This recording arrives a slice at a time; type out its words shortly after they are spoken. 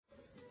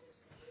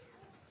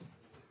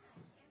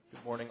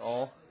morning,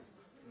 all.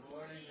 Good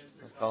morning,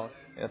 Mr. Collins.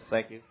 Yes,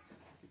 thank you.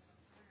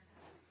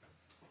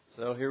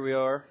 So here we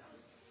are,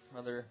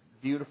 another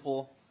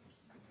beautiful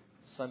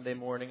Sunday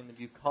morning in the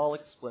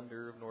bucolic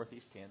splendor of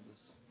Northeast Kansas.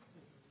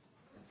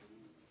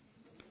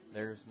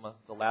 There's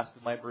the last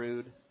of my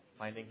brood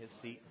finding his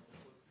seat.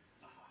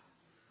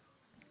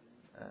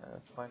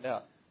 Let's find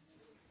out.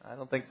 I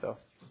don't think so.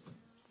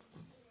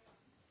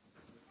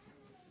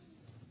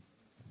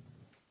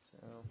 So,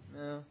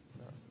 no.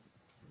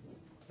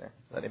 There. Is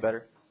that any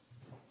better?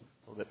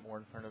 A little bit more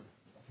in front of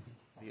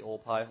the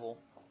old pie hole.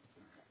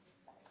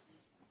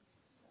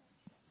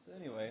 So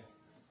anyway,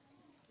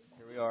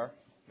 here we are.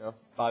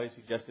 Bobby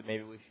suggested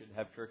maybe we should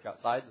have church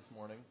outside this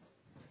morning,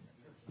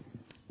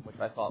 which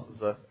I thought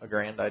was a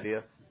grand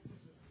idea.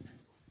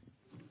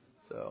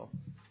 So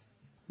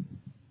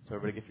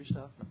everybody get your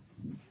stuff.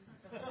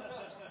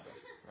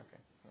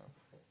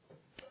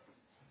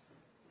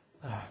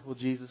 Okay. Well,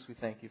 Jesus, we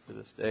thank you for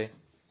this day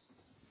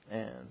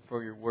and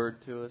for your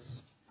word to us,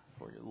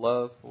 for your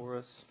love for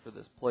us, for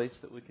this place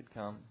that we could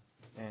come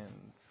and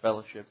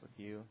fellowship with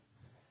you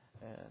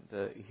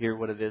and hear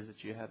what it is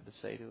that you have to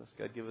say to us.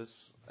 God, give us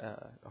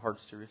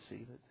hearts to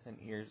receive it and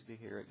ears to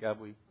hear it.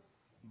 God, we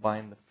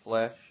bind the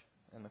flesh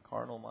and the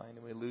carnal mind,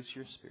 and we loose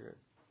your spirit,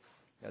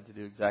 God, to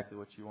do exactly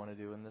what you want to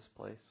do in this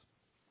place.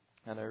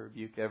 And I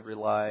rebuke every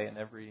lie and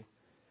every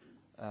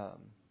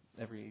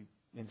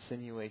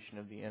insinuation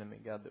of the enemy,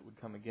 God, that would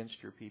come against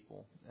your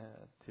people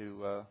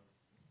to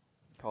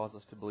cause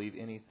us to believe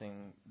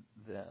anything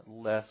that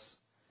less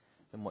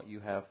than what you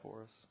have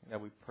for us.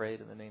 God, we pray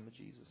it in the name of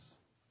Jesus.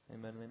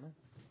 Amen and amen.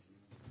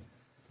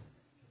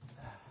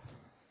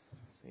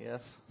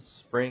 Yes,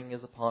 spring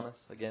is upon us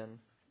again.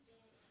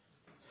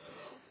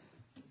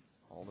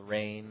 All the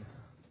rain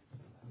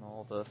and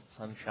all the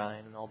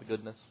sunshine and all the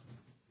goodness.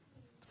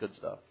 It's good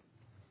stuff.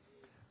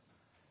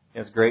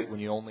 It's great when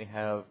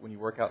you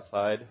work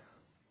outside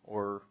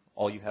or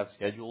all you have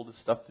scheduled is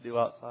stuff to do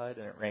outside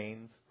and it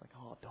rains. Like,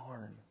 oh,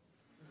 darn.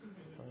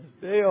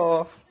 Day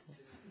off.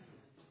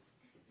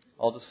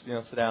 I'll just,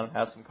 sit down and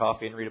have some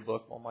coffee and read a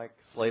book while Mike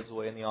slaves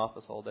away in the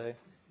office all day.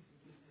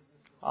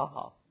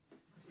 Aha.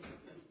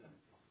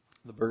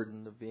 The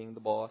burden of being the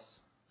boss.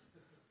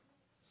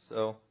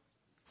 So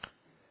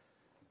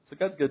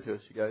God's good to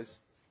us, you guys.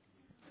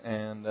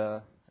 And,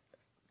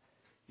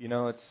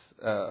 it's,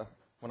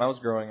 when I was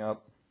growing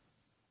up,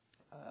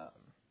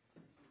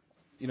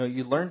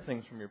 you learn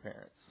things from your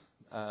parents.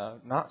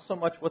 Not so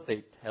much what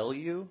they tell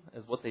you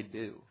as what they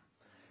do.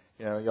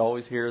 You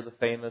always hear the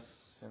famous,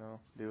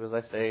 do as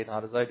I say,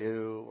 not as I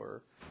do,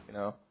 or,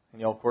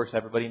 and of course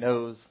everybody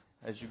knows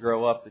as you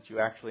grow up that you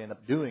actually end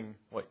up doing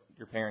what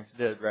your parents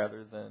did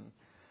rather than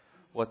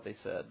what they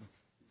said.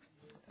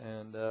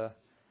 And it's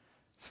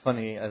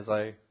funny, as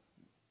I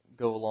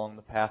go along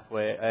the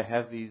pathway, I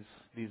have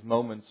these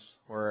moments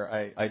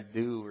where I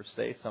do or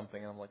say something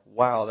and I'm like,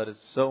 wow, that is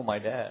so my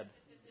dad.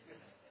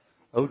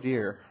 Oh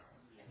dear.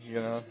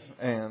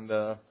 And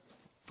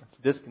it's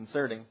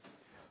disconcerting.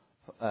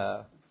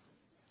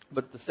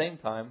 But at the same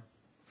time,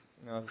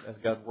 as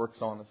God works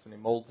on us and He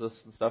molds us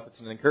and stuff, it's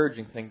an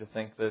encouraging thing to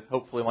think that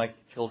hopefully my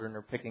children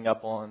are picking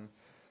up on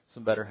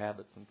some better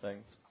habits and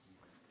things.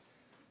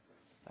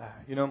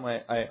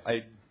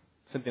 Cynthia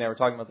and I were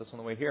talking about this on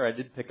the way here. I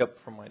did pick up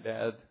from my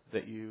dad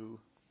that you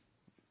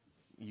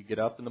get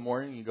up in the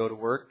morning, you go to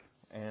work,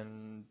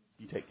 and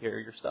you take care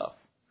of your stuff.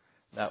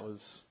 That was,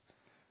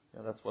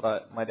 that's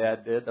what my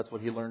dad did. That's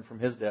what he learned from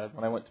his dad.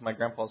 When I went to my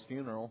grandpa's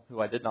funeral,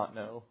 who I did not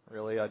know,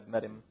 really, I'd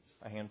met him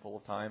a handful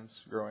of times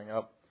growing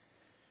up.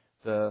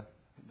 The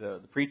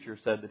preacher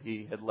said that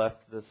he had left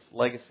this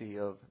legacy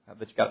of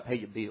that you got to pay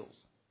your bills.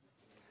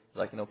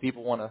 Like,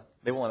 people want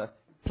to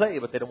play,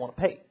 but they don't want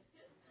to pay.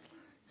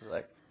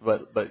 Like,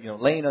 but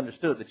Lane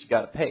understood that you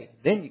got to pay,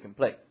 then you can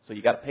play. So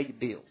you got to pay your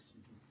bills.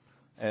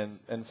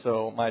 And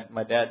so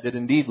my dad did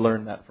indeed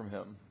learn that from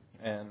him,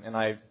 and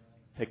I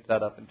picked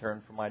that up in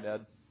turn from my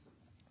dad.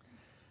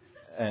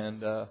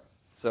 And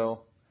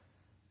so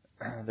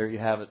there you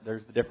have it.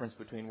 There's the difference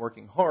between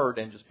working hard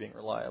and just being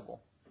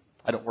reliable.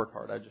 I don't work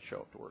hard. I just show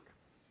up to work.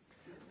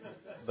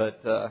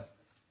 But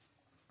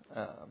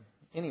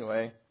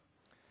anyway,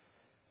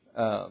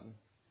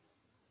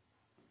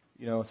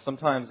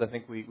 sometimes I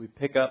think we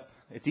pick up.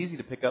 It's easy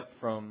to pick up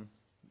from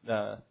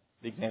the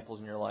examples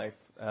in your life,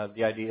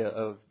 the idea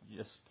of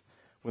just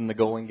when the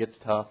going gets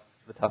tough,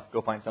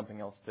 go find something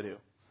else to do.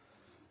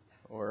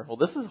 Or, well,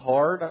 this is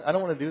hard. I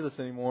don't want to do this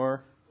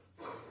anymore.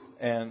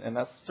 And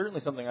that's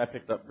certainly something I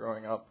picked up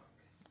growing up.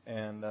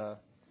 And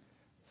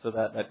so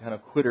that kind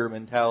of quitter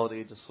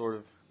mentality just sort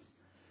of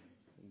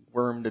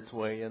wormed its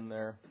way in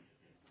there.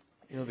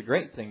 The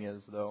great thing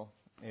is, though,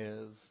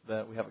 is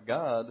that we have a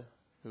God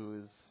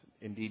who is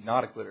indeed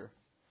not a quitter.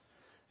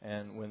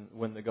 And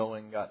when the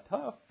going got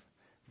tough,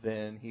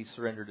 then He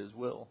surrendered His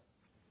will.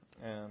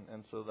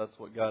 And so that's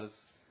what God is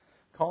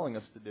calling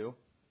us to do.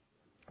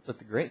 But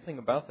the great thing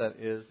about that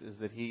is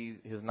that He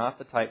is not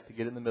the type to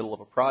get in the middle of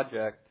a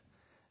project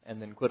and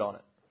then quit on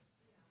it.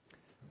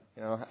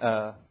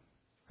 How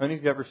many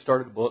of you ever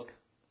started a book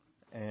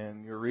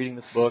and you're reading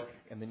this book,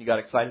 and then you got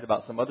excited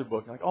about some other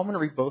book. You're like, oh, I'm going to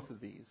read both of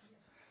these.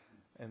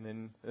 And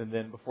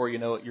then before you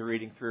know it, you're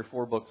reading 3 or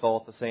 4 books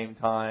all at the same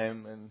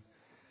time,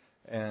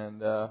 and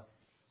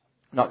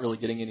not really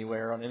getting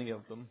anywhere on any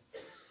of them.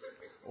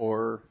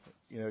 Or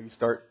you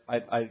start. I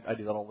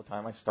do that all the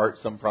time. I start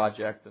some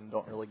project and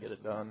don't really get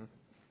it done,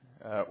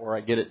 or I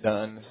get it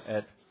done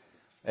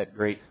at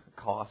great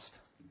cost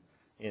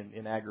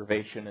in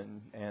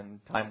aggravation and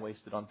time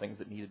wasted on things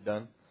that needed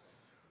done.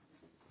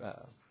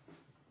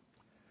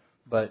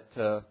 But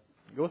go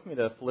with me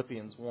to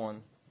Philippians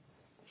 1.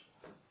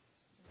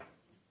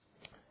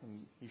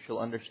 And you shall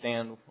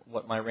understand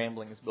what my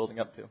rambling is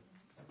building up to.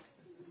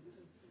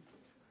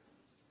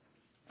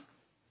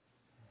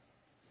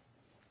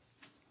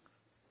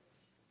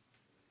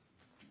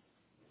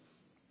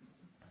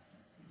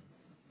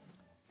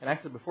 And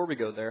actually, before we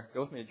go there,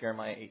 go with me to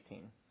Jeremiah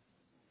 18.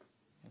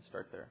 Let's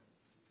start there.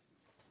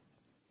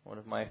 One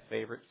of my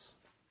favorites.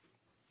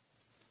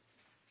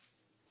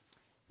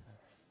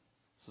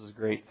 This is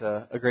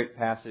a great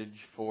passage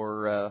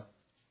for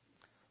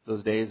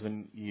those days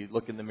when you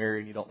look in the mirror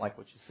and you don't like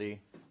what you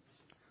see,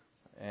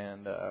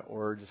 and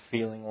or just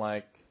feeling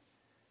like,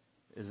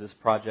 is this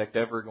project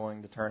ever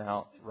going to turn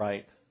out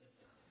right?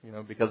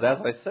 Because as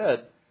I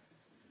said,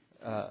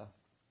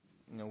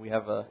 we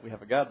have a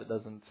God that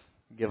doesn't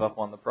give up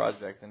on the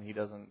project, and He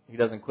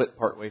doesn't quit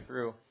partway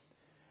through.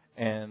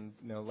 And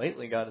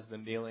lately God has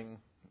been dealing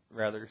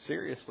rather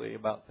seriously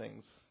about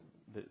things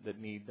that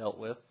need dealt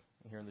with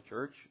here in the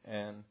church,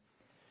 and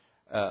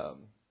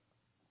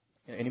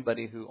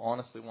anybody who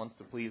honestly wants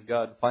to please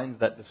God finds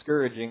that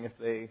discouraging if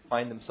they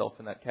find themselves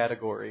in that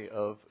category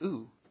of,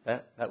 ooh,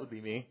 that would be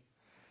me.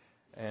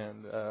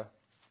 And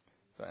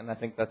I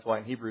think that's why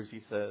in Hebrews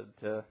he said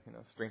to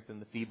strengthen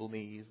the feeble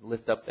knees,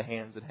 lift up the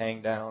hands that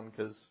hang down,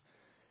 because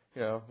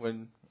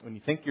when you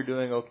think you're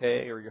doing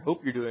okay, or you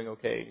hope you're doing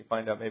okay, you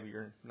find out maybe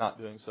you're not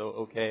doing so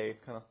okay.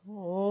 Kind of,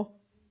 oh,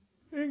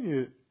 dang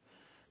it.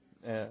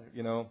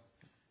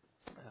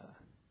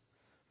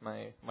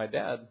 My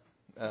dad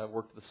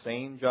worked the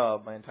same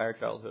job my entire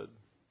childhood,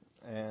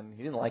 and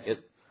he didn't like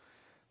it,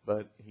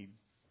 but he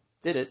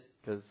did it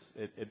because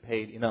it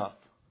paid enough,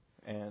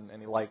 and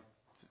he liked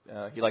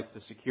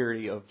the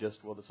security of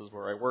just, well, this is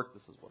where I work,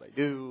 this is what I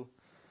do.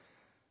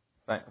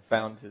 I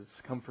found his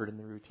comfort in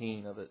the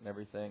routine of it and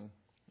everything,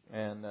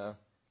 and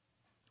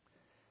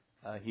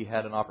he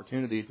had an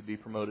opportunity to be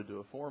promoted to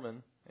a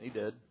foreman, and he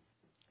did.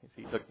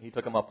 He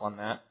took him up on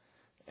that,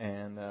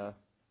 and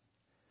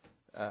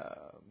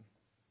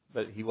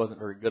but he wasn't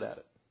very good at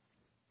it,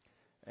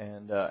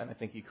 and I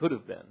think he could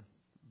have been,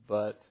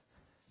 but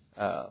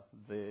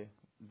the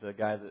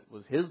guy that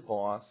was his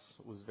boss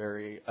was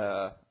very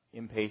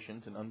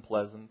impatient and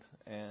unpleasant,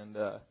 and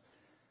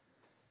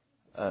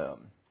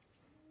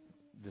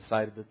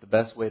decided that the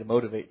best way to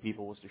motivate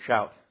people was to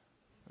shout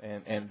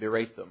and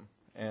berate them.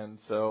 And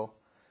so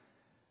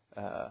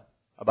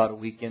about a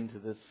week into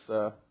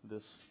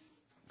this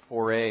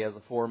foray as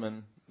a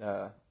foreman,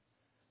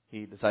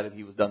 he decided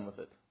he was done with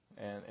it,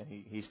 and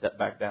he stepped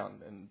back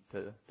down and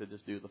to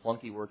just do the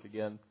flunky work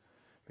again,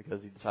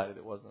 because he decided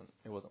it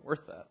wasn't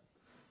worth that.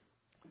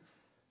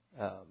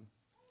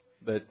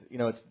 But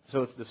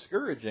it's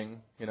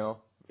discouraging,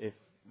 if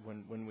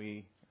when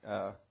we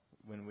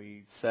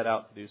set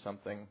out to do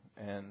something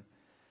and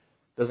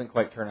it doesn't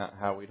quite turn out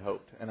how we'd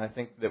hoped. And I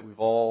think that we've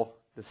all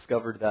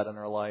discovered that in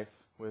our life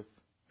with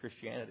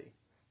Christianity.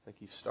 Like,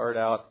 you start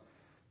out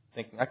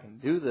thinking, I can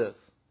do this,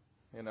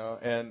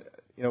 and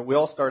we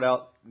all start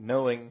out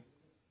knowing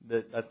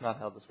that that's not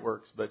how this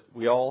works, but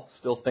we all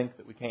still think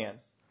that we can.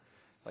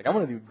 Like, I'm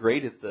going to do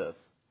great at this,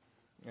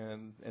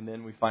 and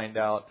then we find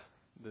out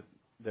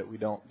that we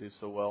don't do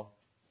so well,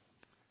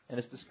 and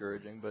it's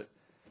discouraging. But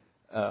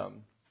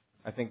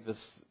I think this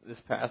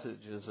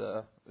passage is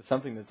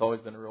something that's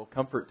always been a real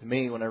comfort to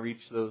me when I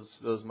reach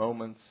those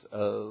moments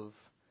of,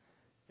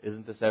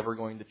 isn't this ever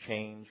going to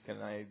change?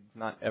 Can I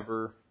not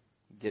ever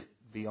get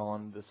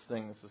beyond this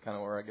thing? This is kind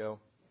of where I go.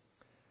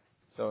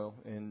 So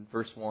in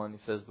verse 1, he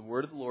says, the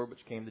word of the Lord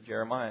which came to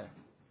Jeremiah,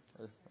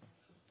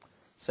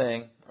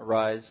 saying,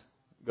 arise,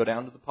 go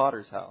down to the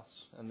potter's house,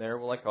 and there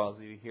will I cause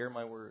thee to hear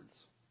my words.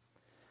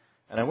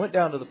 And I went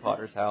down to the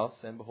potter's house,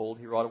 and behold,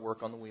 he wrought a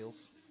work on the wheels.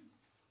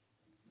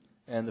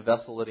 And the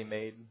vessel that he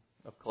made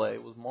of clay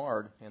was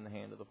marred in the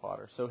hand of the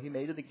potter. So he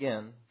made it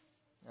again,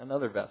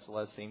 another vessel,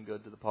 as seemed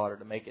good to the potter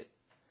to make it.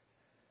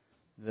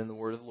 Then the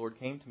word of the Lord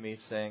came to me,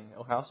 saying,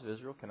 O house of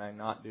Israel, can I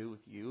not do with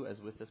you as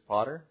with this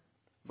potter?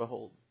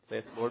 Behold,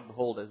 saith the Lord,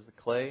 behold, as the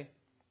clay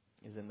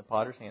is in the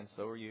potter's hand,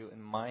 so are you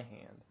in my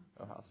hand,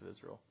 O house of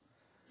Israel.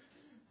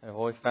 And I've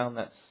always found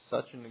that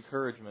such an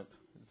encouragement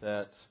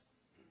that,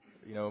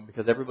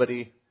 because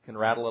everybody can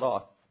rattle it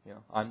off.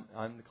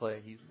 I'm the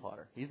clay, he's the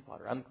potter. He's the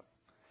potter, I'm the clay.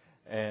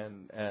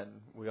 And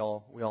we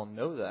all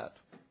know that.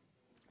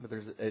 But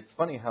it's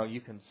funny how you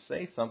can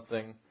say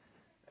something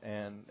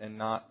and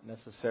not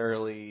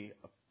necessarily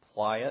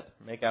apply it,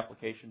 make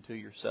application to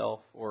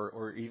yourself,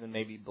 or even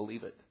maybe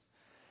believe it.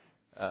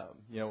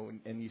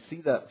 And you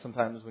see that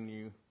sometimes when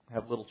you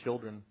have little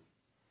children.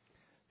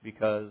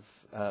 because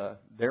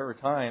there were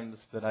times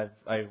that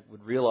I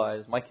would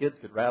realize my kids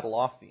could rattle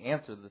off the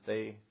answer that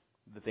they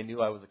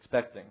knew I was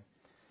expecting,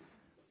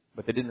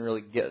 but they didn't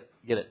really get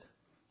it.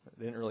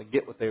 They didn't really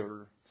get what they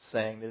were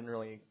saying. They didn't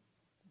really,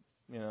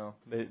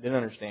 they didn't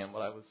understand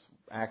what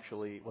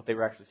they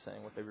were actually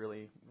saying, what they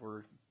really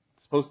were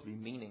supposed to be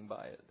meaning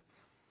by it.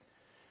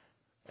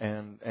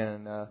 And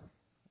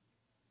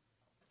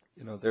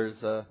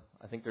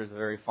I think there's a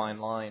very fine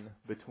line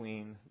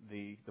between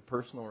the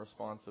personal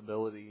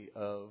responsibility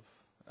of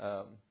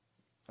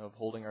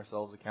holding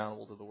ourselves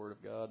accountable to the Word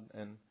of God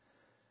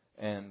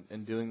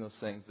and doing those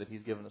things that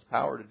He's given us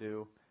power to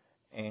do,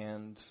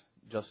 and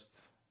just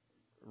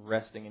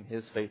resting in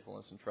His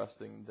faithfulness and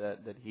trusting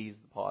that He's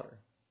the potter.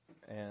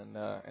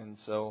 And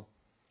so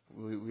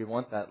we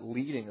want that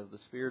leading of the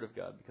Spirit of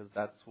God, because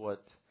that's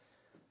what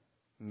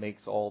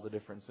makes all the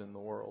difference in the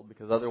world.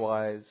 Because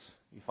otherwise,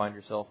 you find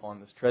yourself on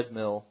this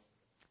treadmill,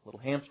 little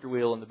hamster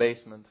wheel in the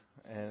basement,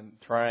 and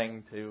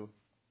trying to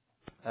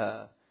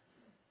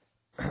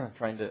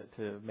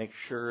make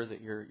sure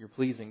that you're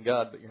pleasing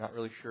God, but you're not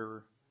really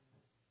sure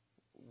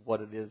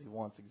what it is He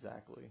wants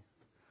exactly.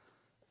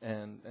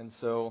 And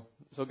so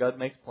God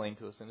makes plain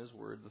to us in His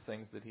Word the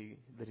things that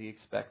He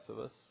expects of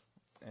us.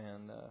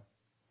 And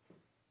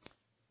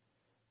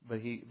but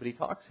he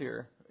talks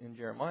here in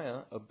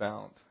Jeremiah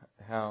about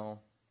how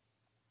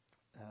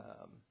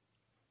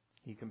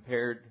he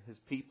compared his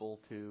people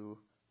to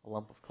a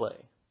lump of clay.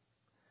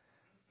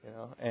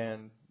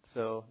 And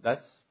so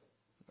that's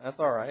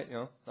all right.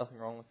 Nothing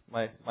wrong with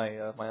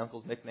my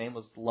uncle's nickname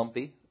was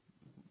Lumpy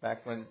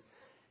back when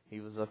he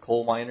was a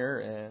coal miner,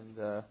 and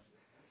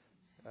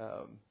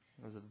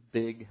was a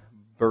big,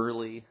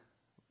 burly,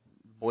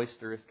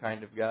 boisterous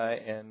kind of guy,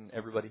 and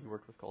everybody he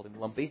worked with called him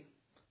Lumpy.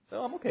 So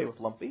I'm okay with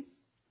Lumpy.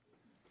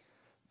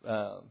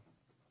 But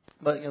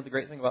the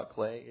great thing about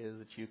clay is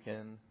that you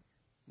can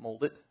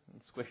mold it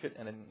and squish it,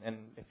 and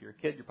if you're a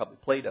kid, you're probably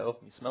Play-Doh.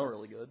 You smell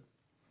really good,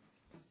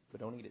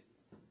 but don't eat it.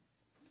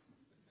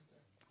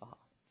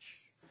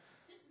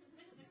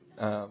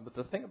 But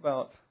the thing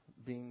about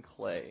being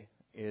clay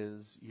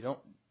is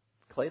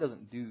clay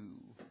doesn't do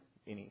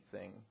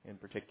anything in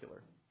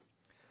particular,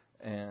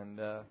 and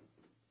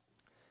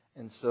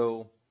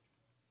so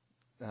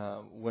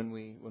when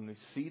we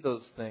see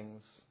those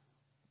things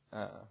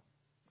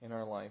in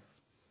our life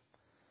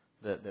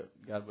that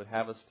God would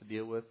have us to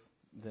deal with,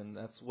 then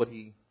that's what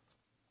He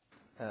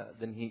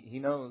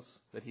knows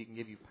that He can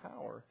give you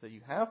power, that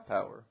you have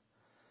power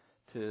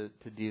to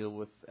deal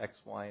with X,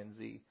 Y, and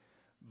Z.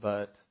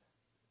 But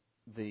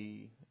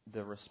the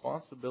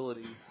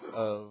responsibility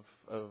of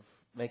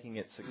making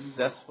it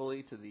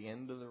successfully to the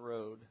end of the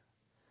road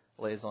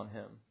lays on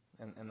Him,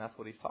 and that's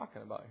what He's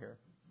talking about here.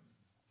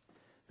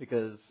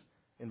 Because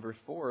in verse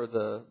 4,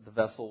 the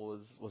vessel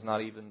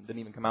didn't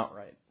even come out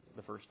right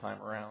the first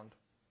time around.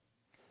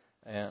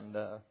 And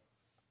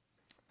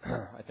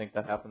I think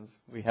that happens.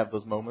 We have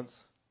those moments.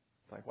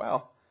 It's like,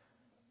 wow,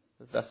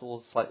 the vessel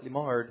is slightly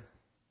marred.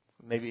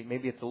 Maybe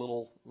it's a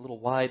little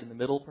wide in the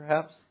middle,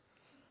 perhaps.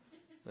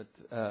 But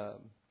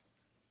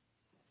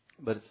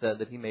it said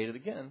that He made it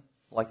again,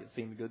 like it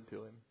seemed good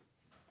to Him.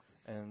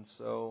 And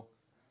so,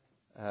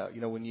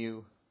 when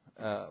you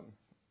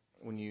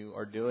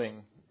are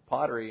doing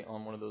pottery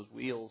on one of those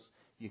wheels,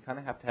 you kind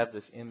of have to have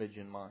this image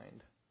in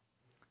mind,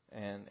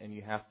 and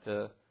you have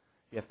to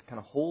kind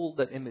of hold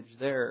that image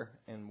there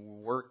and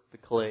work the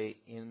clay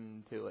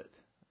into it.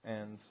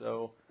 And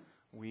so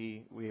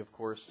we of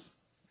course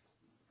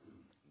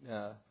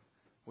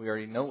we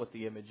already know what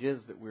the image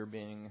is that we're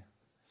being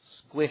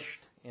squished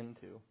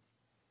into,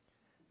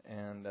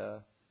 and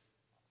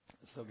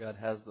so God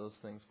has those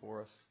things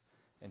for us,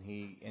 and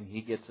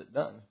He gets it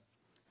done.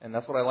 And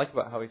that's what I like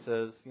about how He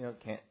says, do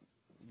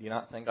you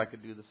not think I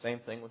could do the same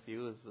thing with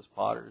you as this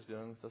potter is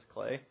doing with this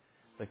clay?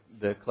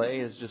 The clay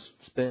is just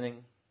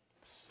spinning,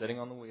 sitting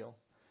on the wheel,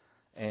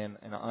 and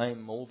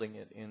I'm molding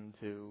it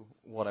into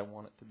what I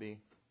want it to be.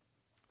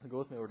 Go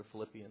with me over to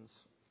Philippians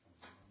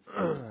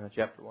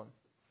chapter 1.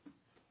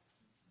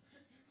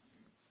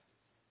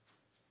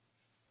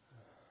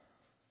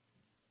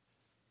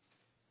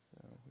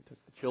 So we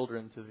took the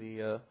children to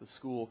the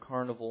school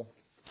carnival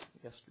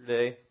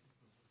yesterday.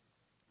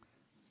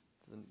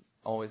 It's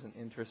always an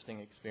interesting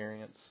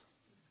experience.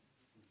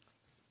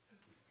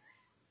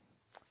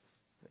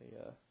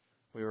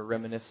 We were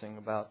reminiscing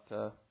about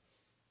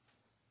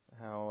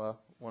how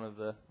one of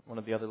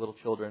the other little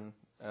children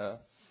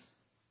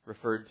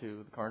referred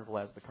to the carnival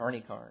as the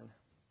Carny Carn,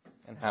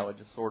 and how it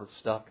just sort of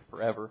stuck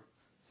forever.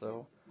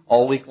 So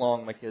all week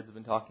long, my kids have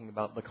been talking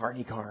about the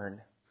Carny Carn.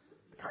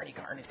 The Carny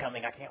Carn is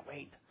coming. I can't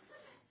wait.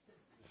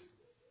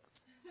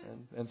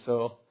 And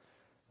so,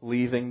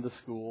 leaving the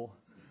school,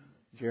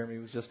 Jeremy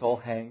was just all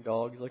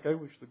hangdog. He's like, I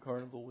wish the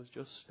carnival was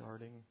just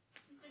starting.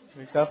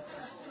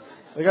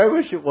 I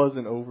wish it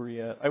wasn't over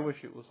yet. I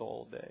wish it was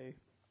all day.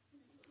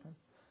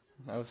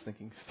 I was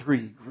thinking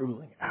 3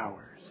 grueling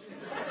hours.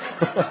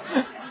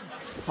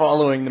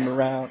 Following them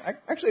around.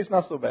 Actually, it's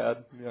not so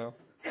bad.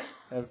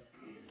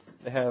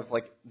 They have,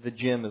 like, the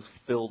gym is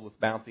filled with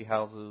bouncy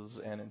houses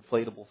and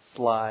inflatable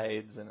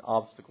slides and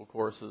obstacle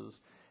courses,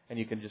 and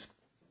you can just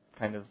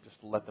kind of just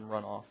let them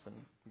run off and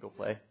go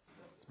play.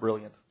 It's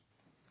brilliant.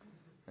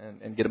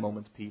 And get a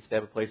moment's peace to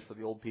have a place for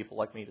the old people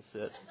like me to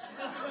sit.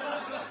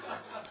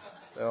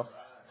 So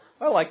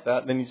I like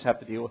that. And then you just have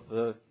to deal with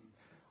the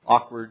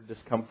awkward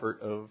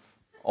discomfort of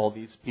all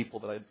these people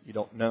that you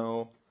don't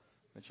know,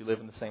 that you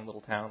live in the same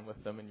little town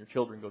with them, and your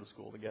children go to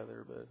school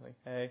together. But it's like,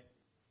 hey.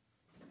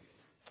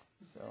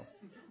 So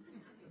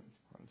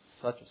I'm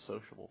such a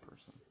sociable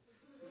person.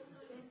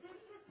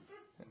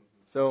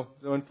 So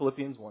in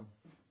Philippians 1.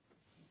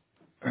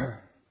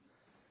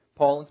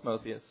 Paul and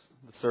Timotheus,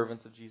 the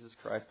servants of Jesus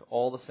Christ, to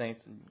all the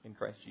saints in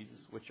Christ Jesus,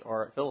 which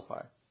are at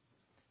Philippi,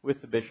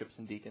 with the bishops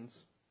and deacons.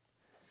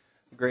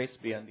 Grace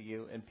be unto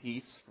you, and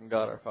peace from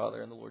God our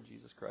Father and the Lord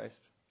Jesus Christ.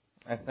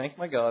 I thank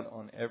my God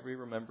on every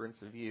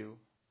remembrance of you,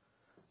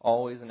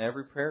 always in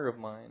every prayer of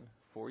mine,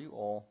 for you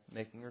all,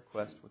 making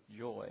request with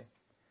joy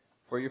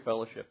for your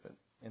fellowship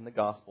in the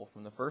gospel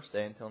from the first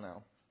day until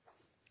now,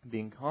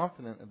 being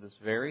confident of this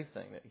very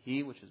thing, that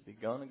he which has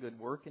begun a good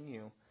work in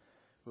you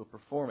will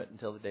perform it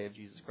until the day of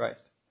Jesus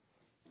Christ.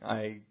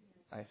 I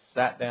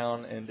sat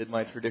down and did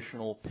my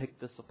traditional pick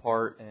this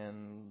apart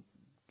and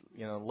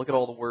look at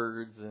all the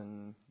words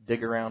and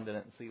dig around in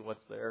it and see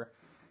what's there.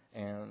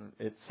 And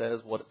it says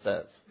what it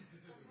says.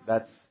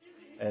 That's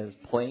as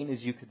plain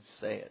as you could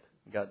say it.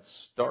 God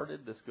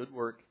started this good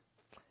work,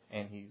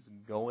 and He's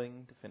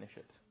going to finish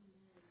it.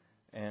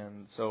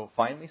 And so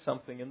find me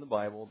something in the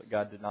Bible that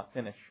God did not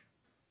finish.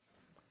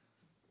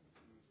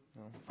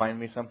 Find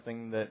me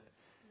something that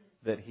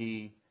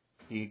He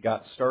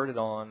got started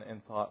on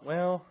and thought,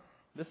 well,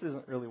 this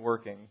isn't really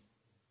working.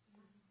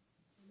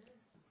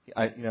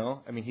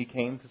 He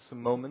came to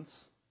some moments.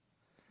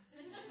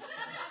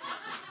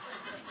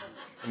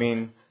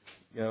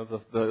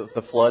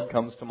 The flood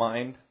comes to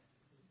mind,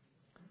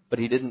 but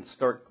He didn't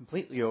start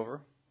completely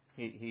over.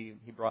 He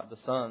brought the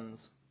sons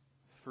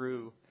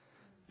through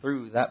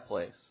that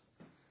place.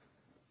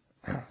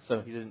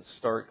 So He didn't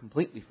start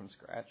completely from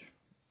scratch.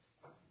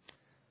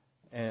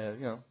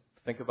 And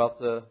think about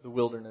the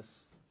wilderness.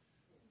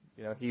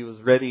 He was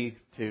ready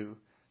to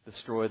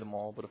destroy them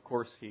all, but of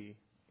course He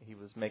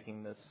was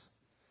making this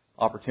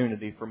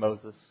opportunity for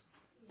Moses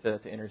to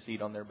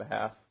intercede on their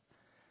behalf.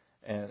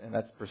 And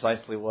that's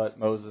precisely what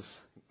Moses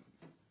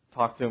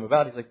talked to him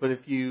about. He's like,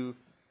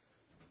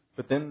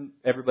 but then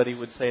everybody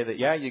would say that,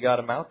 yeah, you got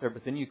him out there,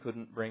 but then you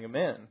couldn't bring him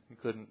in. You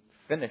couldn't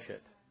finish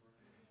it.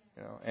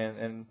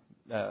 And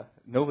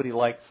nobody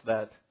likes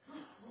that,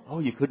 oh,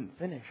 you couldn't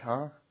finish,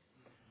 huh?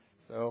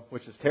 So,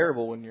 which is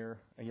terrible when you're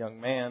a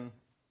young man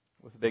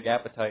with a big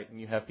appetite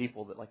and you have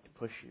people that like to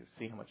push you,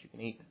 see how much you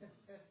can eat.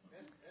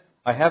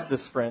 I have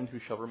this friend who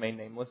shall remain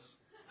nameless,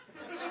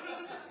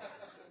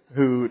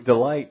 who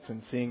delights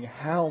in seeing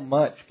how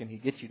much can he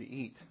get you to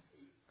eat.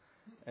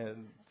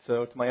 And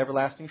so, to my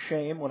everlasting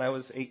shame, when I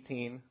was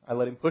 18, I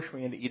let him push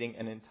me into eating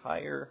an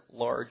entire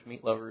large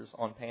meat lovers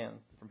on pan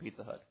from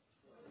Pizza Hut,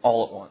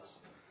 all at once.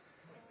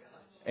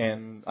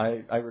 And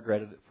I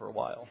regretted it for a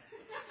while.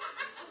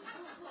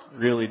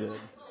 Really did.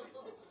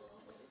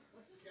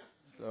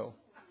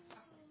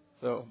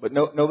 But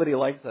nobody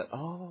likes that.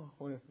 Oh,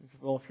 well,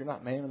 if you're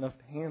not man enough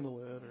to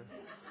handle it,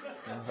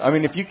 or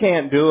if you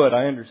can't do it,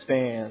 I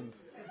understand.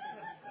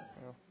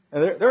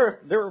 And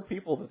there are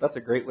people that's a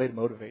great way to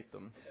motivate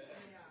them.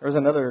 There was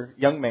another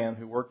young man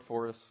who worked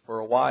for us for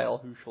a while,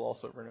 who shall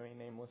also remain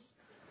nameless.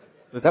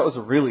 But that was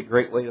a really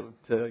great way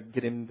to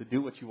get him to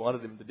do what you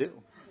wanted him to do.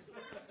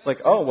 It's like,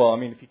 oh, well,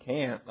 if you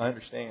can't, I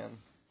understand.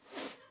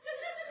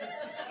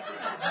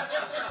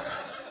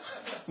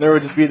 There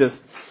would just be this,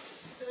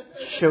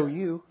 show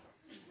you.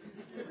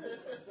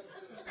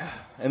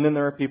 And then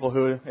there are people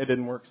who it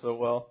didn't work so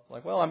well.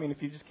 Like, well,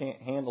 if you just can't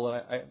handle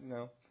it,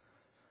 no,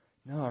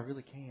 I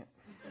really can't.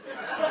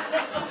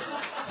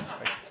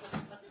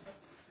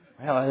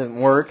 Well, that didn't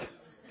work.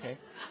 Okay,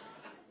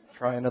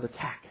 try another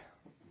tack.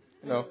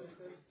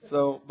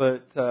 So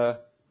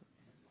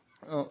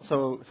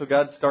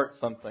God starts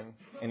something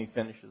and He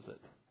finishes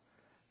it,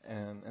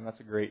 and that's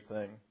a great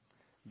thing,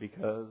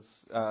 because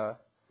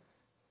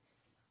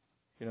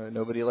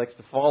nobody likes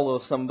to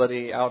follow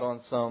somebody out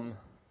on some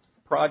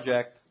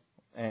project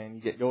and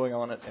you get going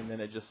on it and then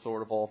it just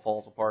sort of all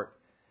falls apart.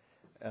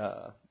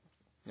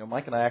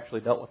 Mike and I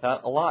actually dealt with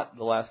that a lot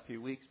the last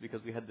few weeks,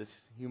 because we had this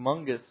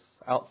humongous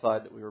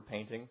outside that we were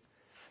painting,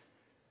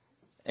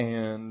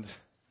 and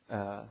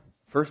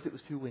first it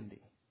was too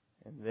windy,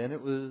 and then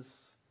it was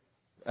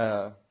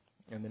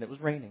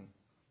raining,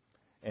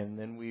 and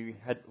then we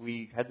had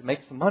to make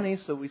some money,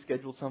 so we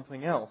scheduled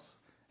something else.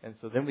 And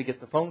so then we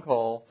get the phone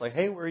call, like,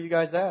 hey, where are you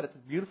guys at? It's a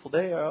beautiful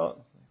day out.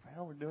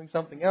 Well, we're doing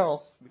something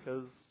else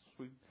because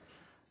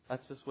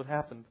that's just what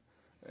happened.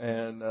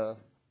 And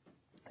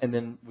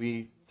then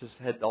we just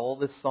had all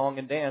this song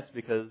and dance,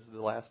 because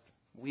the last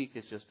week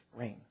is just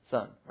rain,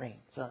 sun.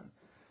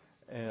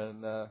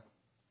 And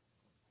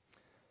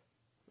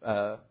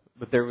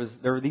but there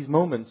were these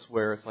moments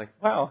where it's like,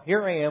 wow,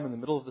 here I am in the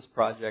middle of this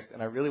project,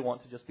 and I really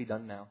want to just be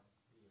done now.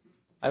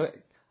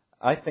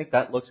 I think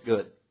that looks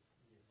good.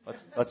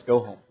 Let's go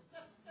home.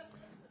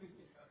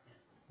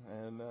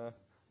 And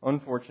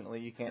unfortunately,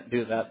 you can't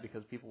do that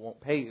because people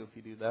won't pay you if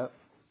you do that.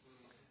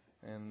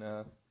 And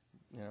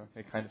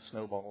it kind of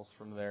snowballs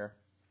from there.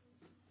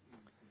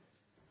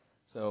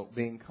 So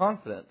being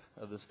confident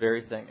of this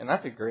very thing, and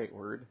that's a great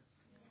word,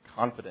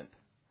 confident.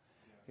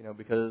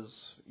 Because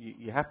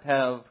you have to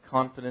have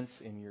confidence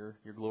in your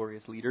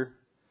glorious leader,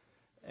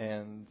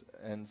 and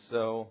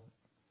so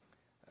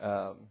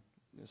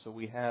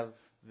we have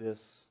this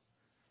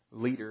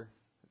leader,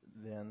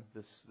 then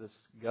this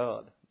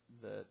God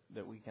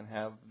that we can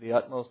have the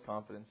utmost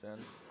confidence in,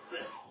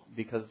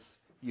 because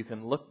you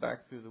can look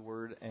back through the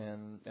Word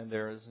and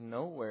there is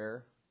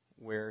nowhere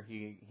where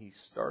he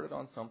started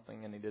on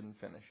something and he didn't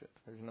finish it.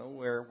 There's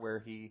nowhere where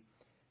he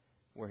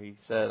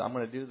said, I'm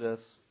going to do this,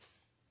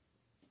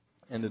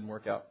 and didn't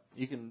work out.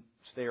 You can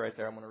stay right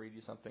there. I'm going to read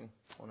you something.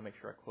 I want to make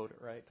sure I quote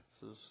it right.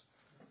 This is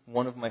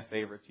one of my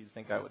favorites. You'd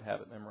think I would have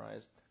it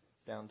memorized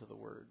down to the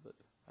word, but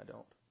I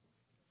don't.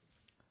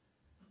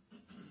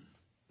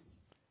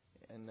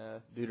 And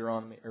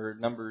Deuteronomy or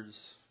Numbers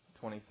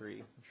 23.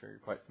 I'm sure you're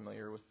quite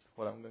familiar with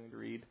what I'm going to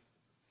read.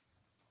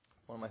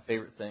 One of my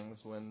favorite things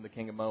when the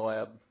king of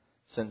Moab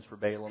sends for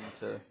Balaam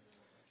to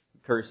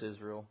curse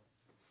Israel.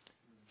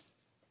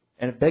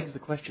 And it begs the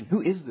question,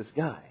 who is this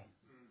guy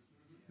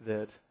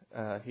that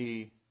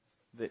he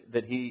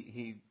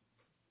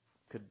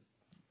could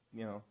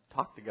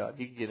talk to God?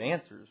 He could get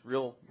answers,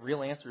 real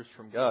answers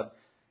from God,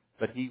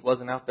 but he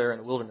wasn't out there in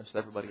the wilderness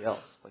with everybody else.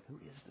 Like, who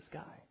is this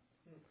guy?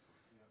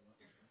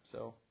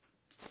 So,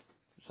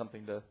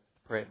 something to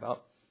pray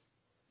about.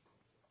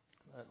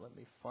 Let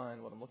me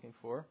find what I'm looking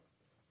for.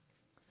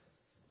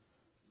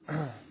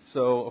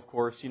 So, of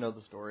course, you know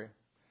the story.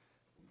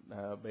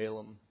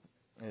 Balaam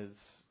is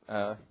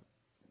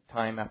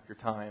time after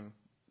time.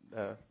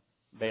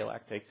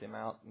 Balak takes him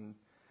out, and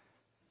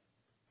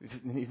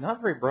he's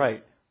not very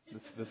bright.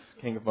 This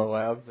king of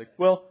Moab. He's like,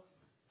 well,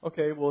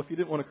 okay, well, if you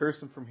didn't want to curse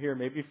him from here,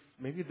 maybe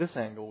this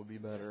angle would be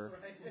better.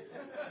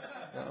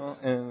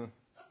 And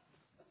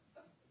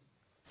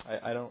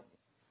I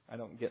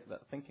don't get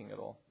that thinking at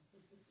all.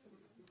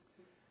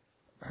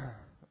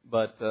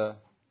 But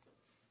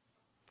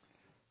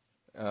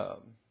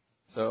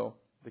so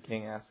the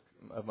king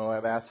of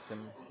Moab asks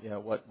him,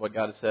 what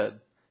God has said.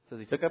 It says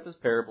he took up his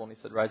parable and he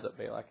said, "Rise up,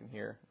 Balak, and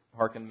hear.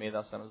 Hearken to me,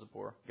 thou son of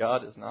Zippor.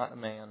 God is not a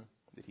man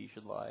that he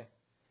should lie,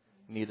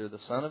 neither the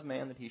son of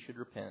man that he should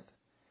repent.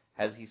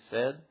 Has he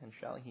said, and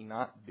shall he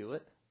not do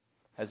it?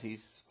 Has he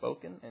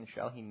spoken, and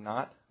shall he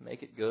not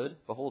make it good?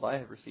 Behold, I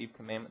have received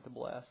commandment to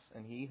bless,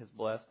 and he has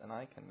blessed, and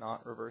I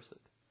cannot reverse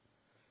it."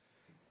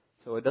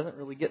 So it doesn't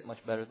really get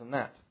much better than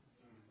that.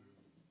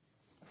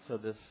 So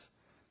this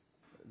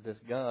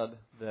God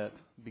that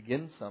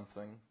begins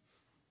something,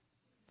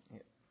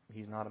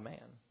 he's not a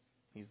man.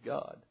 He's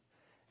God.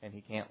 And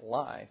he can't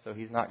lie. So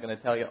he's not going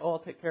to tell you, I'll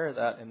take care of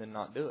that, and then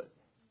not do it.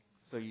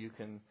 So you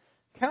can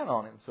count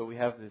on him. So we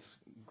have this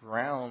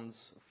grounds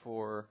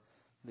for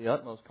the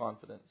utmost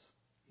confidence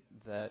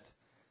that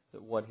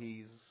what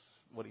he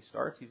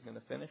starts, he's going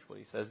to finish. What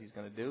he says he's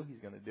going to do, he's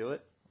going to do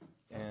it.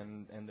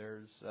 And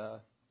there's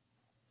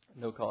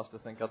no cause to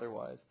think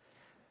otherwise.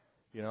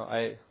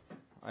 I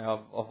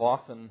have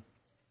often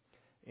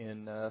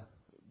in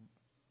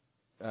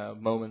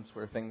moments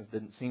where things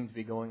didn't seem to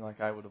be going like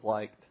I would have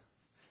liked,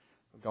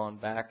 I've gone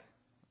back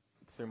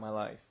through my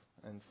life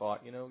and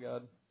thought,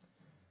 God,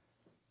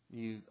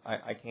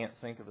 I can't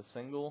think of a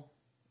single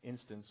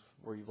instance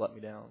where you've let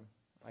me down.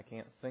 I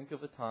can't think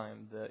of a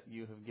time that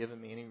you have given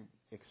me any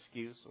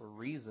excuse or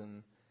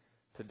reason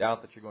to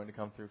doubt that you're going to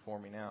come through for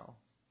me now,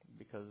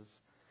 because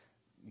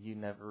you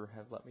never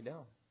have let me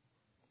down.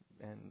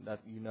 And that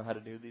you know how to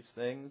do these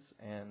things,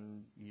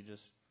 and you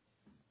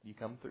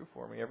come through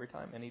for me every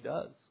time, and he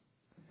does.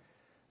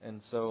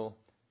 And so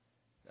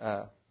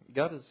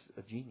God is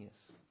a genius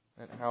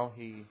at how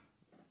he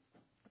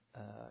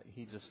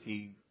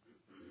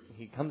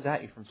comes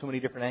at you from so many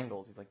different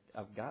angles. He's like,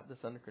 I've got this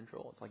under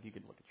control. It's like you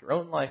could look at your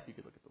own life, you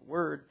could look at the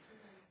Word.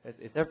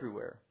 It's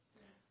everywhere,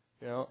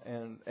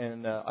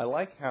 And I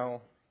like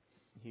how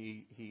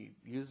he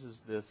uses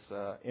this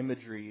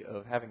imagery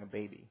of having a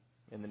baby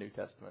in the New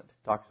Testament.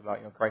 He talks about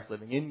Christ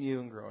living in you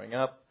and growing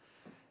up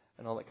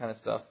and all that kind of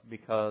stuff.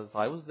 Because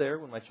I was there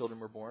when my children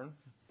were born,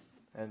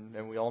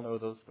 and we all know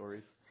those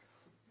stories.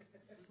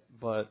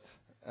 But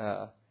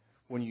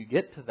when you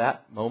get to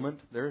that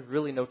moment, there's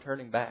really no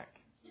turning back.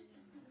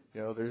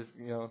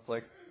 It's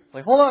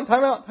like hold on,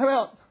 time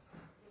out.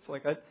 It's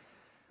like I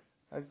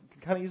can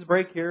kind of use a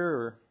break here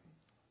or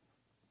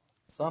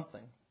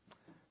something.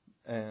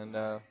 And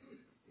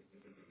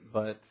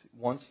but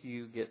once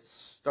you get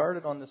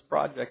started on this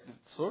project, it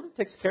sort of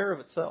takes care of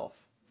itself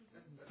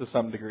to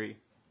some degree,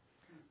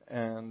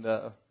 and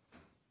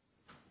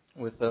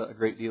with a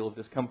great deal of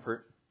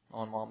discomfort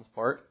on Mom's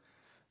part.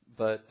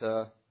 But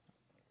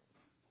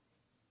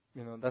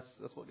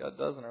that's what God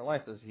does in our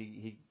life, is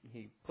He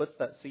puts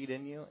that seed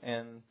in you,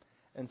 and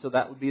so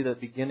that would be the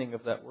beginning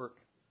of that work.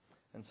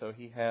 And so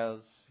He's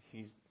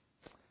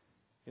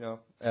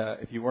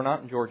If you were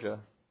not in Georgia,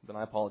 then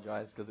I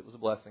apologize because it was a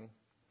blessing.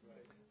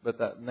 But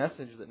that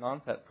message that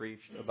Nonpet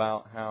preached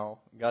about how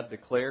God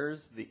declares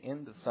the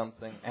end of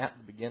something at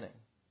the beginning.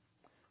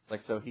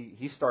 Like, so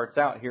he starts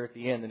out here at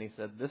the end and he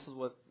said, this is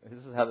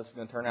how this is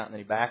going to turn out. And then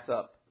he backs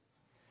up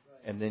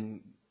and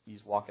then you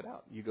just walk it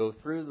out. You go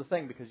through the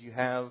thing because you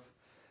have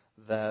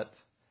that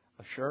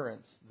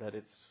assurance that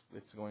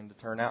it's going to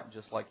turn out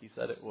just like He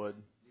said it would.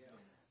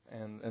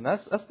 And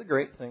that's the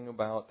great thing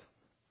about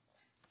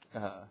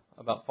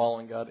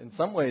following God. In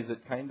some ways,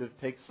 it kind of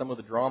takes some of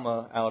the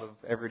drama out of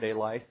everyday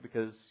life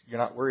because you're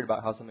not worried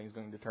about how something's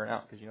going to turn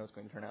out because you know it's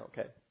going to turn out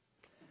okay.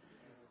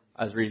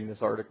 I was reading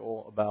this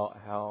article about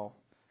how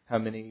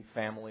many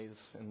families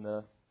in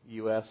the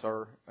U.S.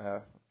 are,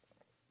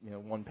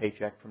 one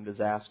paycheck from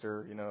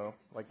disaster.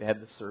 Like they had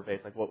this survey.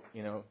 It's like,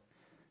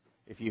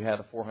 if you had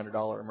a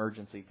 $400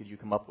 emergency, could you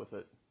come up with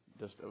it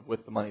just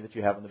with the money that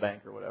you have in the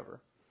bank or whatever?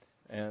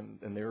 And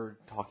they were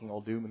talking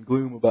all doom and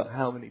gloom about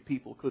how many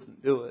people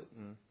couldn't do it.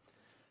 And,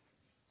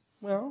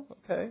 well,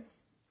 okay.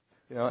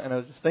 And I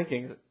was just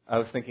thinking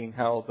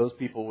how those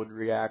people would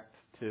react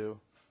to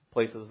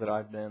places that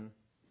I've been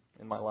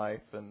in my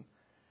life and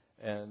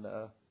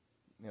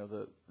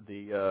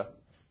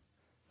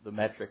the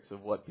metrics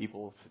of what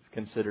people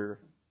consider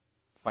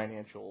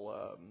financial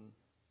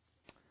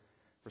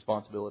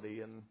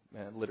responsibility and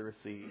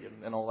literacy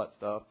and all that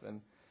stuff.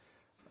 And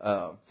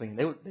thinking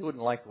they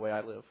wouldn't like the way I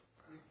live.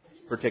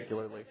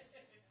 Particularly,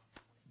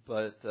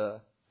 but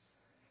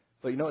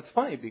it's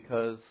funny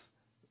because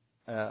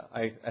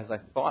as I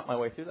thought my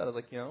way through that, I was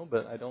like,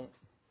 but I don't.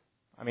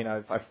 I mean,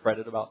 I've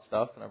fretted about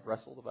stuff and I've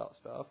wrestled about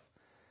stuff,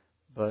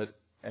 but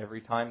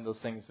every time those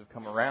things have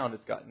come around,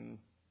 it's gotten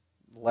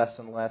less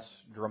and less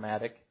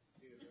dramatic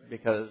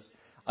because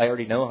I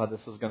already know how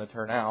this is going to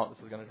turn out.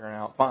 This is going to turn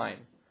out fine.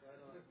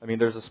 I mean,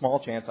 there's a small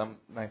chance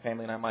my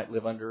family and I might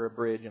live under a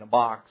bridge in a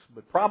box,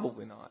 but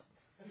probably not.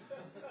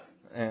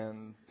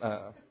 And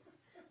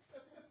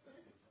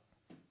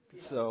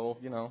so,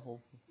 we'll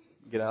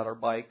get out our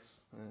bikes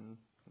and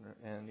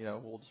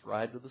we'll just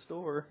ride to the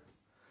store,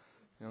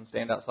 and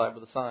stand outside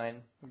with a sign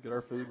and get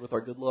our food with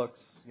our good looks,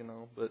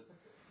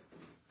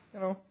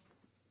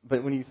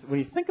 but when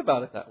you think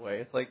about it that way,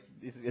 it's like,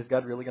 is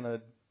God really going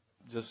to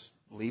just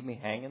leave me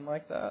hanging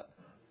like that?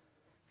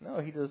 No,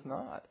 He does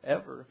not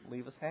ever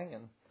leave us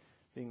hanging.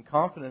 Being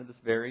confident of this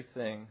very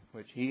thing,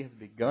 which He has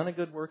begun a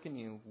good work in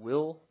you,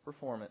 will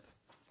perform it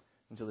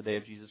until the day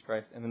of Jesus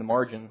Christ. And in the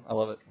margin, I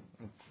love it.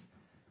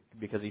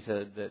 Because He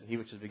said that He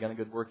which has begun a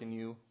good work in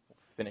you will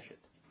finish it.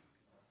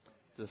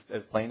 Just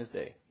as plain as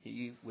day.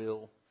 He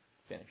will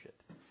finish it.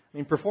 I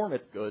mean, perform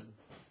it's good.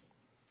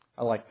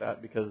 I like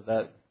that because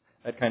that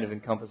kind of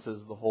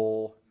encompasses the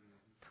whole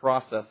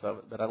process of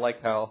it. But I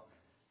like how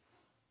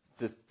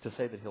to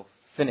say that He'll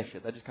finish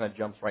it. That just kind of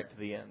jumps right to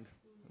the end.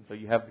 And so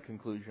you have the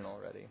conclusion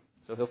already.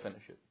 So He'll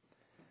finish it.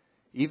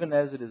 Even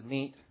as it is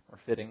meet or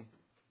fitting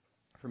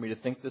for me to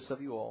think this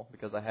of you all,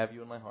 because I have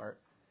you in my heart,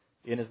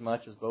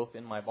 inasmuch as both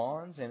in my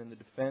bonds and in the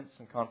defense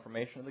and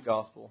confirmation of the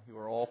gospel, you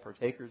are all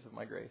partakers of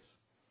my grace.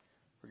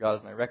 For God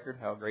is my record,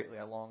 how greatly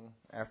I long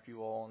after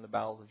you all in the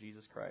bowels of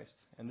Jesus Christ.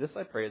 And this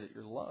I pray, that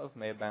your love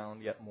may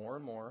abound yet more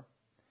and more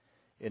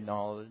in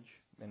knowledge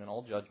and in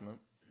all judgment,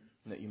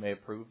 and that you may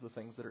approve the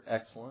things that are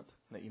excellent,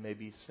 and that you may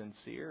be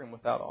sincere and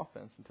without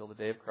offense until the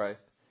day of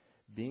Christ,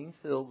 being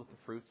filled with the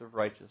fruits of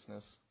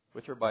righteousness,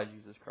 which are by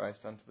Jesus Christ,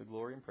 unto the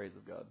glory and praise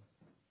of God.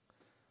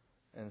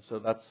 And so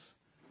that's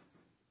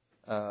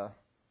a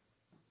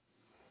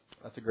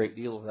great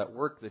deal of that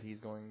work that He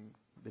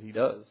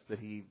does, that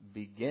He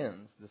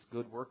begins. This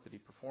good work that He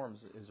performs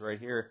is right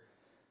here,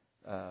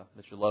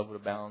 that your love would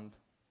abound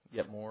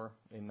yet more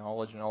in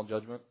knowledge and all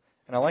judgment.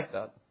 And I like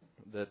that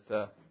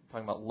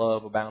talking about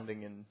love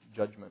abounding in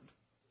judgment,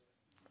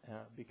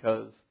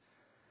 because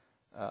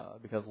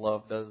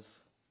love does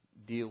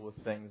deal with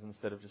things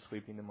instead of just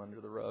sweeping them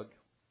under the rug.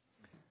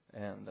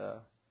 And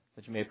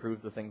that you may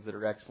approve the things that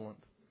are excellent,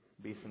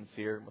 be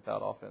sincere and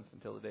without offense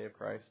until the day of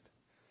Christ.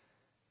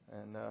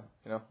 And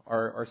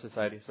our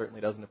society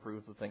certainly doesn't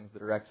approve the things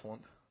that are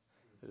excellent.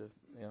 It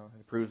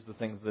approves the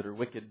things that are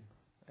wicked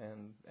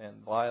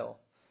and vile.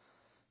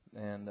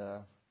 And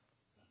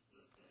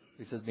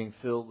He says, being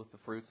filled with the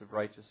fruits of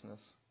righteousness,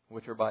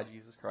 which are by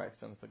Jesus Christ,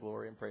 unto the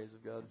glory and praise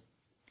of God.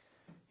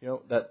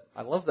 That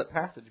I love that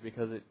passage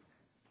because it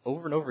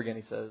over and over again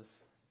He says,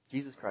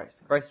 Jesus Christ,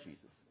 Christ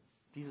Jesus,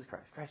 Jesus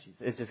Christ, Christ Jesus.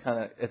 It's just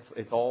kind of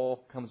it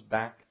all comes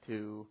back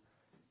to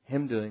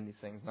Him doing these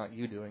things, not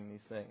you doing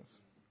these things.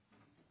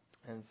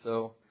 And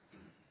so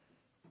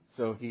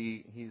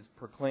he's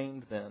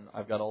proclaimed then,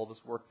 I've got all this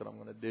work that I'm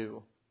going to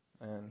do,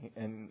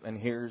 and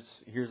here's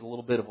a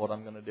little bit of what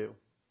I'm going to do.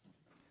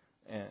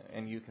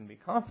 And you can be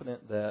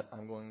confident that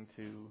I'm going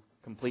to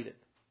complete it.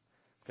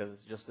 Because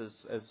just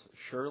as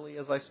surely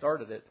as I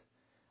started it,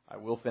 I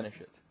will finish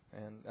it.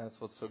 And that's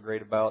what's so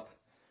great about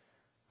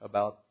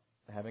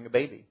having a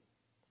baby.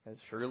 As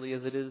surely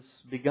as it is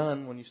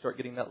begun, when you start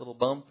getting that little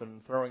bump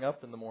and throwing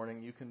up in the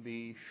morning, you can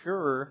be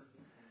sure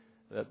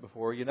that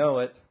before you know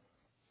it,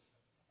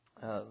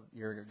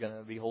 you're going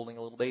to be holding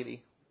a little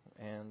baby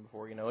and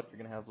before you know it, you're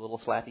going to have little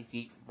slappy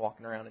feet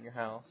walking around in your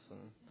house,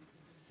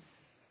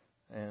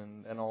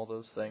 and all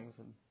those things,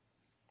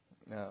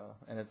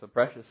 and it's a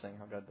precious thing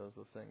how God does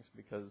those things,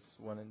 because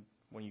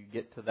when you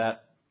get to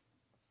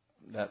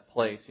that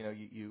place,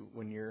 you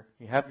when you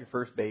have your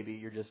first baby,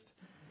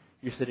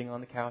 you're sitting on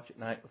the couch at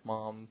night with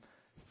mom,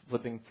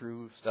 flipping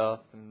through stuff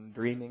and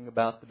dreaming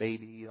about the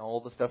baby and all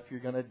the stuff you're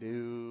gonna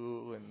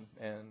do,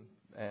 and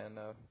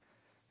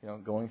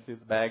going through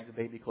the bags of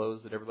baby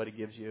clothes that everybody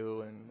gives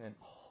you, and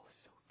oh, it's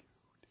so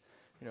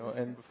cute,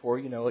 and before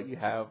you know it, you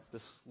have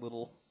this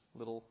little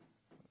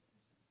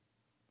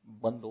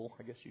bundle,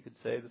 I guess you could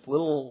say, this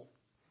little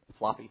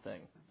floppy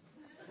thing.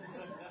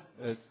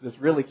 It's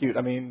really cute.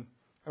 I mean,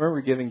 I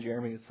remember giving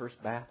Jeremy his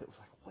first bath. It was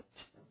like, what?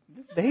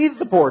 Bathe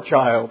the poor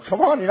child.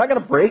 Come on, you're not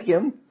going to break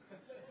him.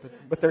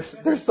 But they're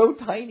so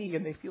tiny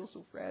and they feel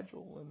so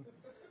fragile,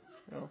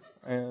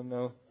 and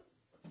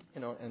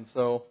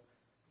so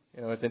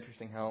it's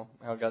interesting how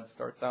God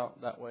starts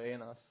out that way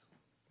in us,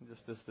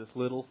 just this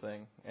little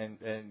thing, and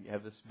you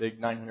have this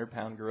big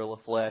 900-pound gorilla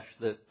flesh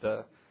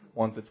that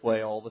wants its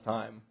way all the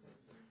time,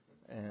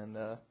 and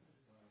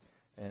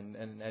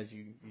as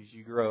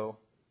you grow,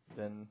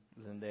 then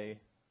they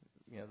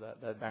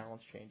that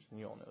balance changes, and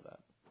you all know that.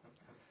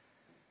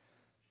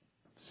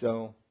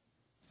 So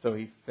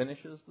he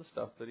finishes the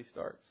stuff that he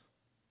starts.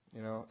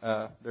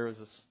 There was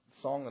a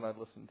song that I'd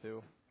listened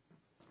to.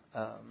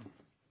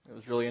 It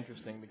was really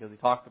interesting because he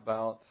talked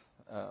about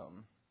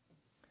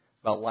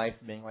life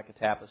being like a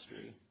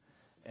tapestry,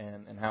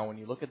 and how when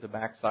you look at the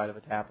backside of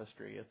a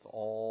tapestry, it's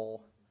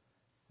all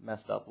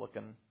messed up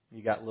looking.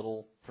 You got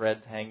little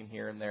threads hanging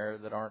here and there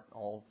that aren't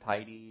all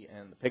tidy,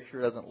 and the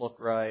picture doesn't look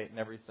right and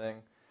everything.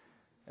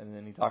 And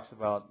then he talks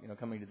about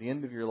coming to the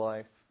end of your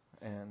life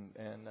and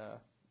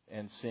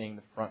seeing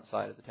the front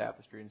side of the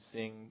tapestry and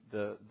seeing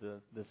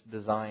this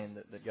design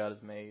that God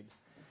has made,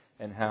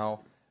 and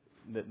how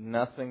that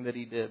nothing that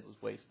he did was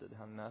wasted.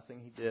 How nothing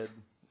he did,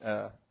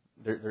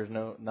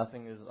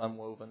 nothing is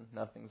unwoven,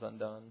 nothing's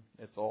undone.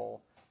 It's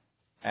all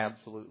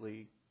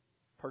absolutely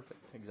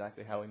perfect,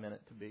 exactly how he meant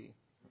it to be.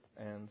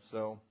 And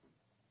so,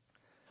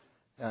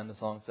 and the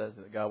song says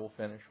that God will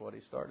finish what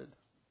he started,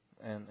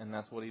 and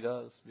that's what he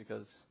does,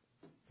 because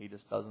he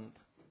just doesn't.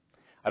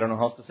 I don't know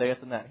how else to say it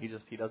than that.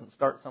 He doesn't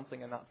start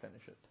something and not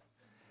finish it.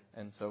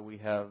 And so we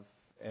have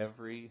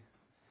every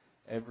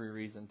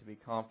reason to be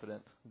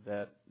confident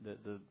that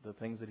the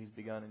things that he's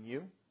begun in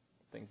you,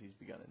 the things he's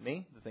begun in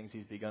me, the things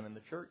he's begun in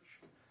the church,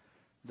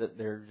 that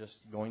they're just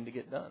going to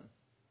get done.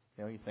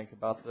 You think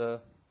about the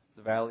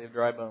Valley of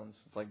Dry Bones.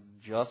 It's like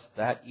just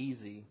that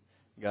easy.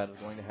 God is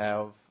going to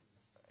have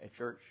a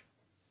church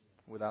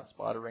without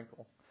spot or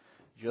wrinkle.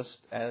 Just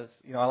as,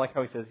 I like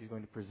how he says he's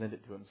going to present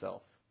it to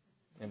himself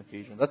in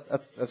Ephesians.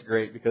 That's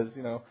great, because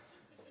you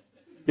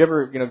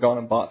ever gone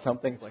and bought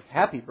something like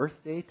happy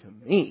birthday to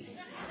me,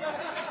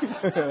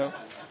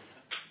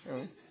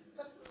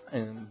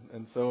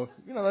 and so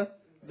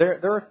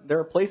there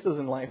are places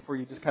in life where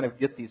you just kind of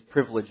get these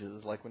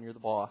privileges, like when you're the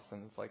boss,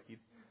 and it's like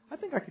I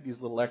think I could use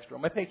a little extra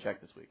on my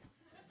paycheck this week.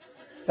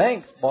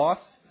 Thanks, boss.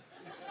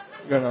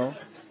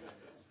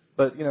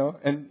 But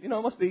and it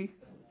must be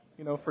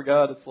for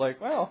God, it's like,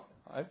 well,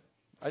 I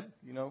would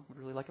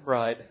really like a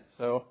bride,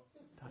 so.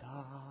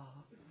 Ta-da!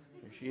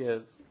 Here she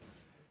is.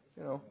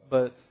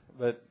 But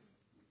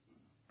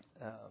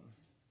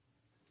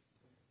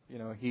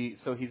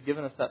he's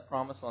given us that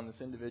promise on this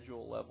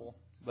individual level,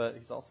 but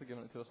he's also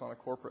given it to us on a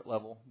corporate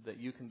level, that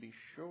you can be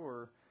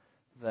sure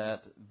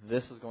that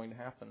this is going to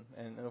happen.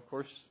 And of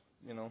course,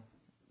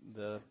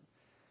 the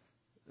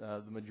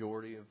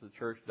majority of the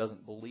church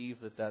doesn't believe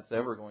that that's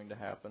ever going to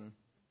happen.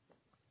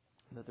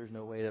 That there's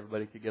no way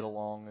everybody could get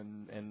along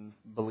and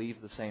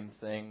believe the same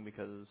thing,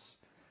 because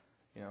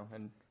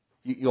and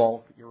you're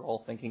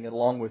all thinking it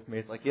along with me.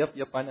 It's like, yep,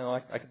 I know,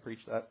 I can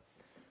preach that.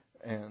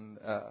 And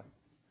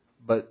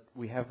but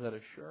we have that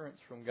assurance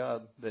from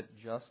God that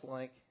just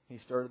like he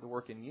started the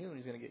work in you, and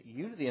he's going to get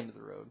you to the end of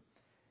the road,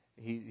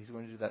 he's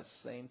going to do that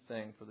same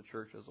thing for the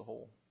church as a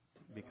whole,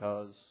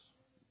 because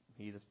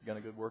he that's begun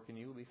a good work in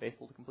you will be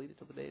faithful to complete it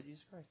till the day of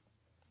Jesus Christ.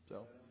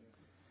 So,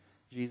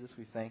 Jesus,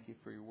 we thank you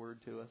for your word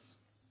to us.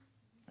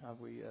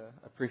 We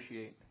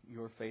appreciate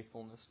your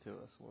faithfulness to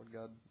us, Lord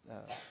God.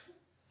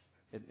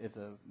 It's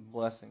a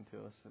blessing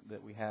to us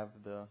that we have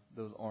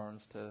those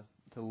arms to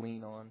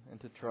lean on and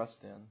to trust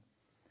in.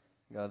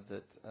 God,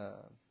 that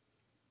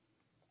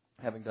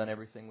having done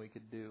everything we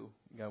could do,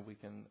 God, we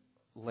can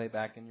lay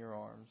back in your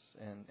arms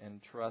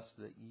and trust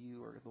that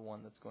you are the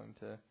one that's going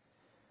to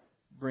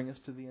bring us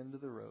to the end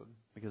of the road,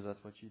 because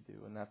that's what you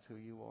do and that's who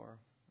you are,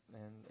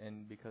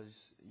 and because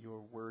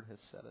your word has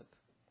said it.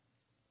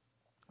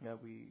 God,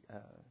 we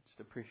just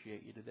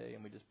appreciate you today,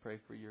 and we just pray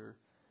for your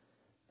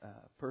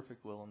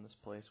perfect will in this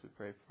place. We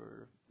pray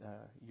for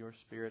your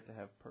Spirit to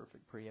have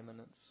perfect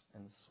preeminence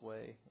and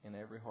sway in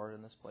every heart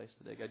in this place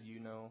today. God, you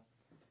know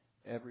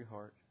every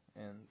heart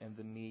and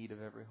the need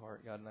of every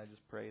heart, God, and I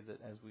just pray that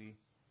as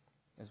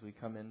we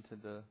come into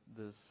the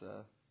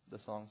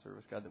song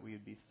service, God, that we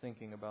would be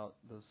thinking about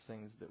those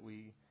things that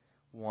we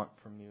want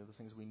from you, those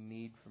things we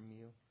need from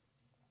you,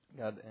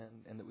 God,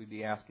 and that we'd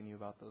be asking you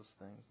about those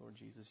things, Lord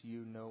Jesus.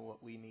 You know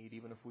what we need,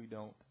 even if we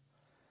don't.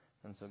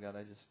 And so, God,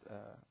 I just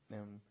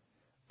am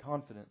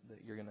confident that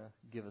you're going to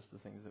give us the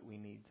things that we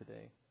need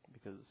today,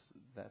 because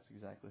that's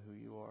exactly who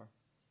you are.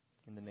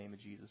 In the name of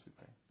Jesus we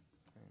pray.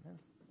 Amen.